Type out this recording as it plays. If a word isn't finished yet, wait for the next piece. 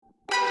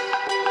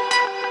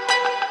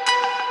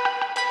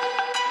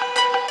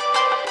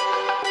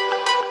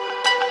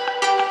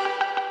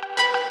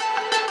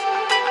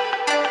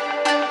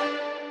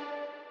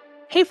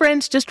Hey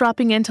friends, just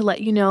dropping in to let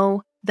you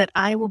know that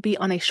I will be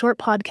on a short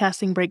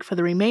podcasting break for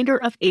the remainder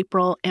of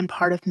April and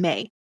part of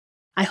May.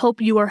 I hope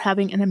you are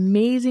having an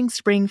amazing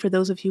spring for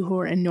those of you who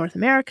are in North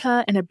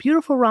America and a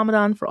beautiful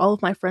Ramadan for all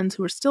of my friends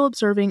who are still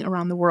observing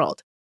around the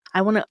world.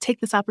 I want to take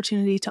this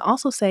opportunity to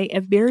also say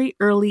a very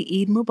early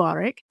Eid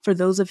Mubarak for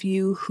those of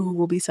you who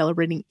will be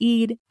celebrating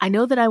Eid. I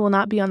know that I will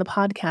not be on the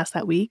podcast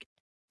that week,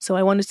 so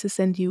I wanted to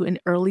send you an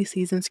early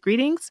season's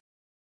greetings.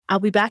 I'll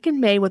be back in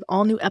May with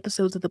all new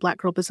episodes of the Black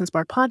Girl Business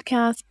Bar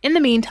podcast. In the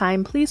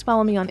meantime, please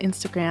follow me on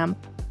Instagram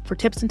for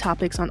tips and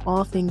topics on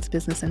all things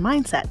business and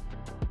mindset.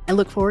 I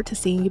look forward to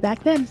seeing you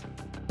back then.